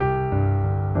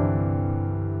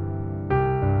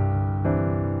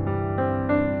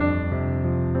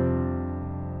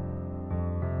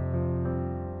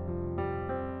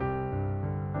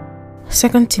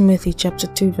2 Timothy chapter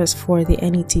 2 verse 4, the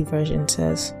NET version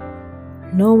says,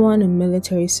 "No one in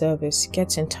military service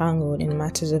gets entangled in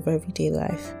matters of everyday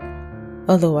life.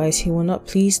 Otherwise, he will not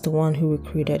please the one who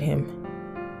recruited him."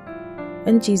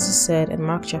 And Jesus said in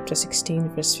Mark chapter 16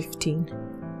 verse 15,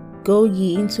 "Go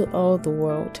ye into all the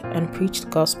world and preach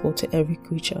the gospel to every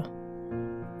creature."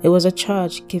 It was a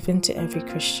charge given to every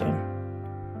Christian.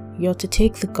 You're to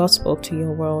take the gospel to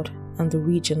your world and the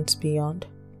regions beyond.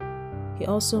 He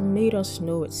also made us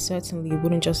know it certainly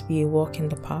wouldn't just be a walk in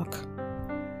the park.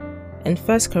 In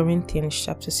 1 Corinthians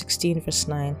chapter 16 verse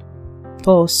 9,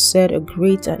 Paul said a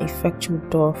great and effectual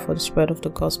door for the spread of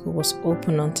the gospel was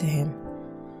open unto him,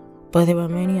 but there were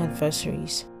many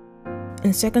adversaries.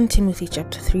 In 2 Timothy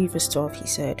chapter 3 verse 12 he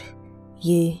said,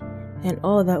 "Yea, and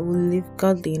all that will live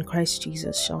godly in Christ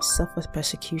Jesus shall suffer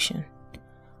persecution."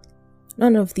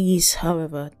 None of these,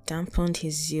 however, dampened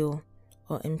his zeal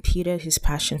or impeded his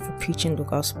passion for preaching the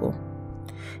gospel.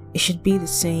 It should be the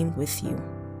same with you.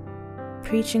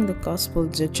 Preaching the gospel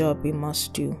is a job we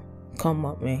must do, come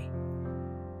what may.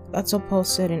 That's what Paul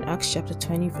said in Acts chapter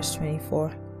 20 verse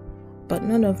 24. "But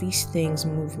none of these things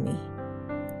move me,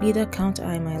 neither count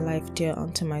I my life dear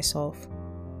unto myself,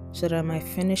 so that I might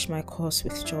finish my course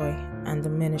with joy and the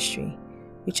ministry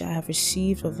which I have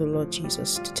received of the Lord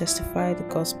Jesus to testify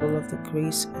the gospel of the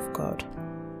grace of God."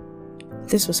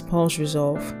 This was Paul's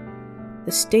resolve.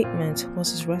 The statement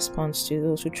was his response to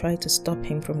those who tried to stop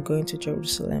him from going to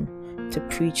Jerusalem to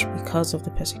preach because of the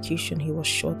persecution he was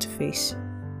sure to face.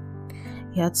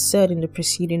 He had said in the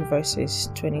preceding verses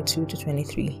 22 to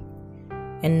 23,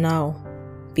 "And now,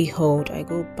 behold, I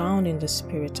go bound in the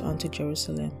Spirit unto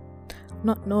Jerusalem,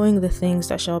 not knowing the things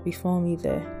that shall befall me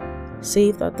there,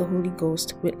 save that the Holy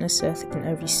Ghost witnesseth in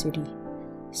every city,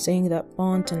 saying that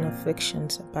bonds and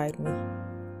afflictions abide me."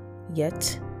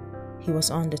 Yet, he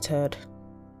was undeterred.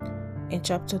 In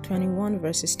chapter 21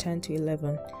 verses 10 to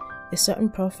 11, a certain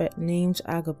prophet named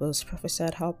Agabus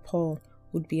prophesied how Paul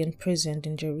would be imprisoned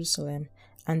in Jerusalem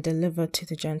and delivered to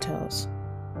the Gentiles.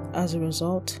 As a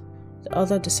result, the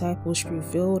other disciples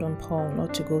prevailed on Paul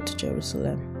not to go to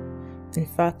Jerusalem. In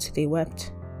fact, they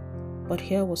wept. But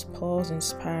here was Paul's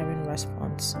inspiring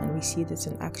response, and we see this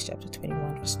in Acts chapter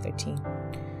 21 verse 13.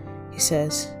 He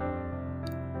says,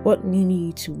 "What mean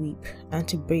ye to weep and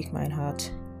to break mine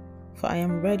heart? For I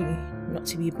am ready not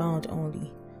to be bound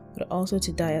only, but also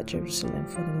to die at Jerusalem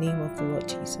for the name of the Lord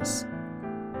Jesus."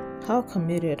 How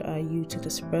committed are you to the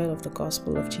spread of the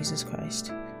gospel of Jesus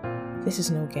Christ? This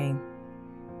is no game.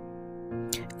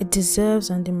 It deserves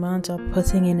and demands our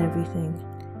putting in everything,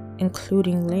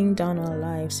 including laying down our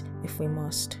lives if we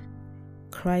must.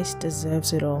 Christ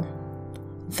deserves it all.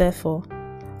 Therefore,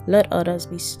 let others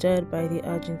be stirred by the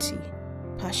urgency,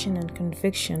 passion and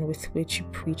conviction with which you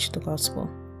preach the gospel.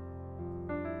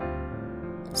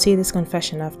 Say this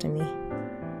confession after me.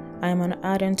 I am an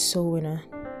ardent soul winner.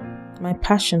 My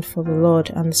passion for the Lord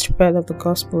and the spread of the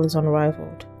gospel is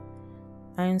unrivaled.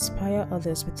 I inspire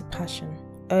others with the passion,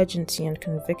 urgency and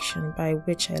conviction by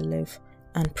which I live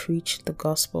and preach the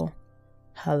gospel.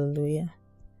 Hallelujah.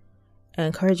 I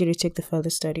encourage you to take the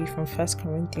further study from 1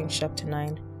 Corinthians chapter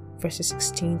 9 verses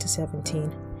 16 to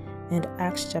 17 and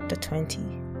Acts chapter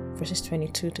 20 verses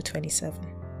 22 to 27.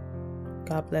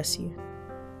 God bless you.